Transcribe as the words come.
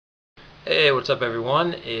Hey, what's up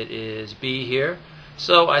everyone? It is B here.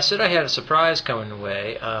 So I said I had a surprise coming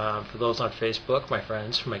away for those on Facebook, my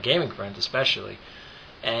friends, my gaming friends especially,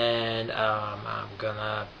 and I'm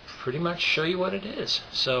gonna pretty much show you what it is.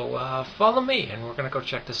 So follow me, and we're gonna go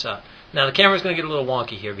check this out. Now the camera's gonna get a little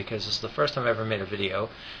wonky here because this is the first time I ever made a video,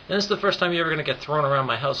 and this is the first time you're ever gonna get thrown around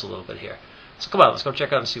my house a little bit here. So come on, let's go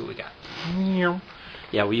check out and see what we got.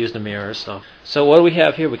 Yeah, we used the mirrors. So what do we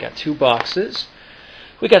have here? We got two boxes.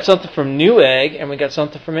 We got something from Newegg, and we got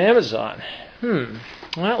something from Amazon.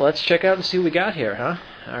 Well, let's check out and see what we got here, huh?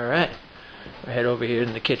 Alright. We'll head over here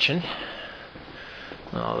in the kitchen.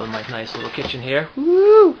 Oh, my nice little kitchen here.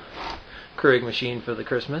 Woo! Keurig machine for the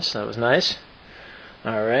Christmas. That was nice.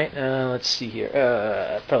 Alright, let's see here.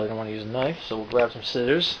 I probably don't want to use a knife, so we'll grab some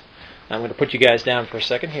scissors. I'm going to put you guys down for a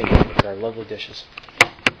second. Here, look at our lovely dishes.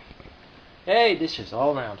 Hey, dishes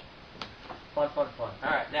all around. Fun, fun, fun.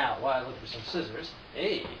 Alright, now, while I look for some scissors,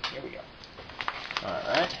 hey, here we go.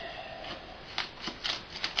 Alright.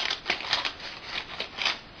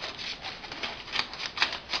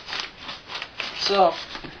 So,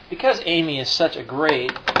 because Amy is such a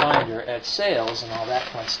great finder at sales and all that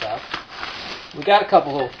fun stuff, we got a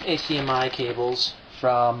couple of HDMI cables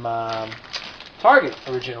from Target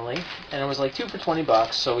originally, and it was like 2 for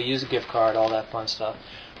 $20, so we used a gift card, all that fun stuff.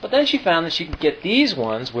 But then she found that she could get these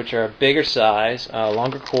ones, which are a bigger size,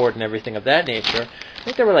 longer cord and everything of that nature. I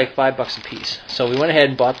think they were like $5 a piece. So we went ahead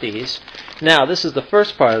and bought these. Now, this is the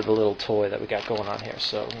first part of the little toy that we got going on here.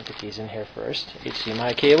 So let me get these in here first.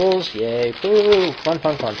 HDMI cables, yay, boo, fun,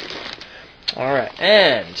 fun, fun. Alright,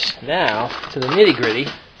 and now to the nitty gritty.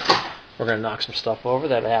 We're going to knock some stuff over,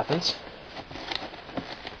 that happens.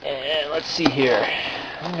 And let's see here.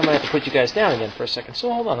 I'm going to have to put you guys down again for a second,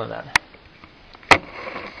 so hold on that.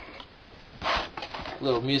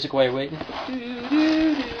 Little music while you're waiting.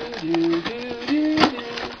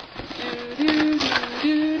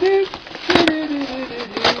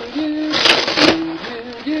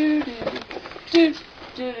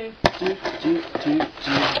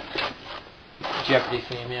 Jeopardy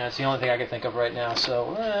theme, yeah, it's the only thing I can think of right now,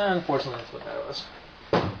 so unfortunately that's what that was.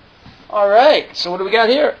 Alright, so what do we got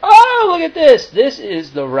here? Oh, look at this! This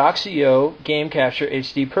is the Roxio Game Capture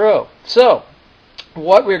HD Pro. So,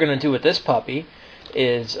 what we're going to do with this puppy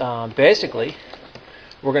is basically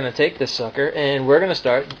we're going to take this sucker and we're going to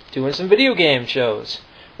start doing some video game shows,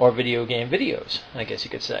 or video game videos, I guess you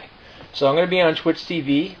could say. So I'm going to be on Twitch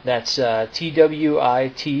TV, that's twitch.com,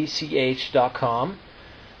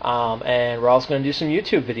 and we're also going to do some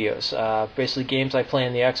YouTube videos, basically games I play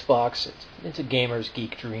on the Xbox. It's a gamer's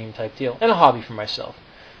geek dream type deal, and a hobby for myself.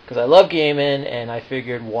 Because I love gaming, and I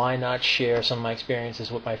figured why not share some of my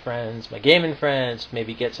experiences with my friends, my gaming friends,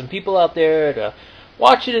 maybe get some people out there to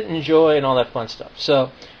watch it and enjoy and all that fun stuff. So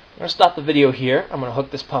I'm going to stop the video here. I'm going to hook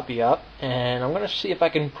this puppy up, and I'm going to see if I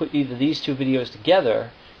can put either these two videos together,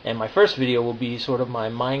 and my first video will be sort of my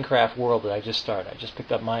Minecraft world that I just started. I just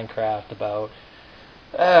picked up Minecraft about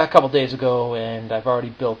a couple days ago, and I've already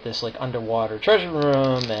built this like underwater treasure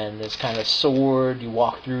room and this kind of sword you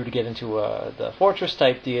walk through to get into the fortress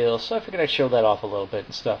type deal. So I figured I'd show that off a little bit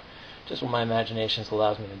and stuff, just what my imagination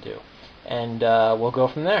allows me to do, and we'll go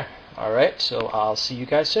from there. Alright, so I'll see you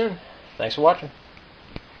guys soon. Thanks for watching.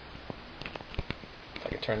 If I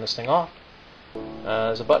can turn this thing off.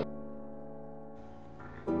 There's a button.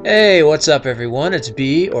 Hey, what's up everyone? It's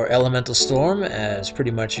B, or ElementalStorm, as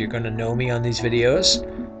pretty much you're going to know me on these videos.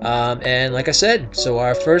 And like I said, so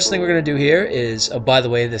our first thing we're going to do here is, oh, by the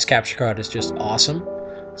way, this capture card is just awesome.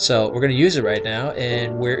 So we're going to use it right now,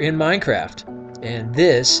 and we're in Minecraft. And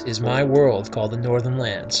this is my world called the Northern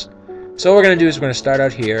Lands. So what we're going to do is we're going to start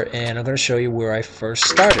out here, and I'm going to show you where I first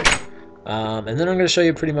started. And then I'm going to show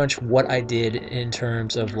you pretty much what I did in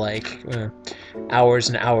terms of like hours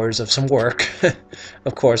and hours of some work.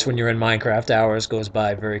 Of course, when you're in Minecraft, hours goes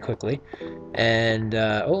by very quickly. And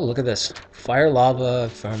oh, look at this. Fire lava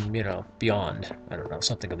from, you know, beyond. I don't know,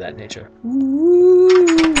 something of that nature.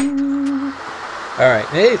 Alright,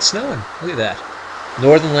 hey, it's snowing. Look at that.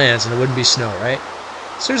 Northern Lands, and it wouldn't be snow, right?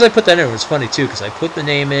 As soon as I put that in, it was funny too, because I put the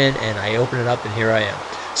name in, and I open it up, and here I am.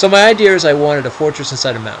 So my idea is I wanted a fortress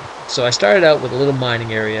inside a mountain. So I started out with a little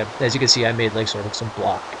mining area. As you can see, I made like sort of some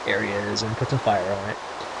block areas and put some fire on it.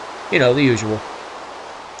 You know, the usual.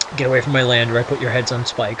 Get away from my land, right? Put your heads on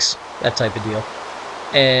spikes. That type of deal.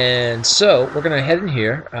 And so we're going to head in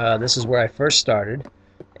here. This is where I first started.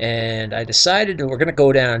 And I decided that we're going to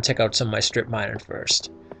go down and check out some of my strip mining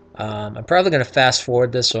first. I'm probably going to fast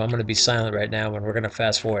forward this, so I'm going to be silent right now, and we're going to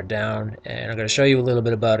fast forward down, and I'm going to show you a little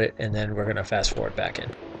bit about it, and then we're going to fast forward back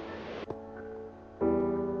in.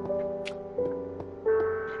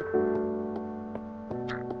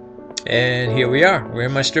 And here we are. We're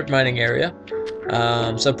in my strip mining area.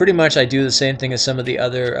 So pretty much I do the same thing as some of the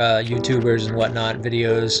other YouTubers and whatnot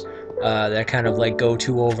videos that kind of like go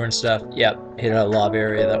two over and stuff. Yep, hit a lava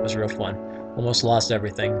area. That was real fun. Almost lost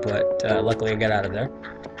everything, but luckily I got out of there.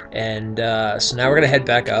 And so now we're going to head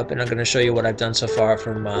back up, and I'm going to show you what I've done so far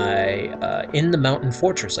for my In the Mountain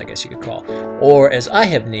Fortress, I guess you could call. Or as I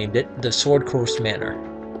have named it, the Sword Coast Manor.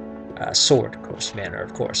 Sword Coast Manor,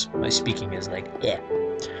 of course. My speaking is like, yeah.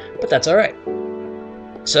 But that's alright.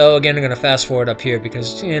 So again, I'm going to fast forward up here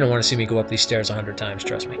because you don't want to see me go up these stairs 100 times,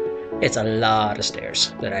 trust me. It's a lot of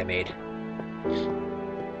stairs that I made.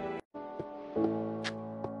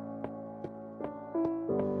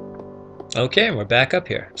 Okay, we're back up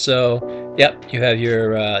here. So, yep, you have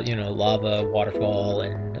your, lava waterfall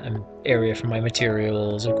and area for my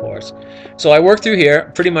materials, of course. So I worked through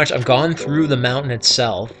here. Pretty much, I've gone through the mountain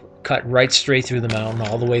itself, cut right straight through the mountain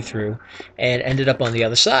all the way through, and ended up on the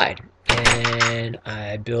other side. And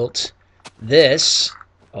I built this.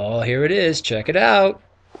 Oh, here it is. Check it out.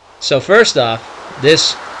 So first off,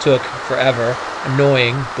 this took forever.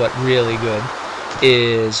 Annoying, but really good.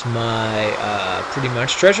 Is my pretty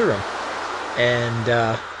much treasure room.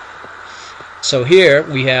 And so here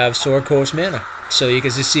we have Sword Coast Manor. So you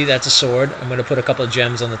can just see that's a sword. I'm going to put a couple of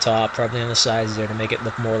gems on the top, probably on the sides there to make it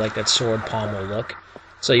look more like that sword pommel look.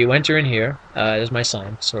 So you enter in here. There's my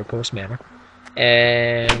sign, Sword Coast Manor.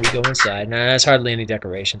 And we go inside. Now, there's hardly any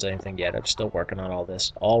decorations or anything yet. I'm still working on all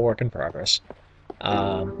this. All work in progress.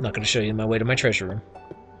 I'm not going to show you my way to my treasure room.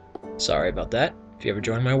 Sorry about that. If you ever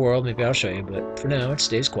join my world, maybe I'll show you. But for now, it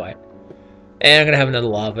stays quiet. And I'm going to have another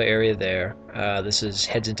lava area there. This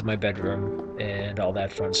heads into my bedroom and all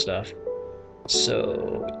that fun stuff.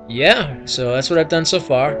 So, yeah. So that's what I've done so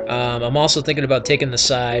far. I'm also thinking about taking the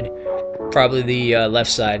side, probably the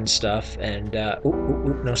left side and stuff. And,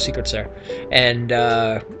 no secrets there. And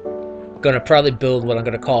going to probably build what I'm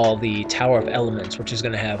going to call the Tower of Elements, which is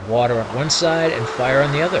going to have water on one side and fire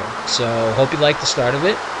on the other. So, hope you like the start of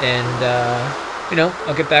it. And,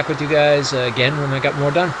 I'll get back with you guys again when I got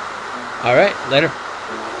more done. All right, later.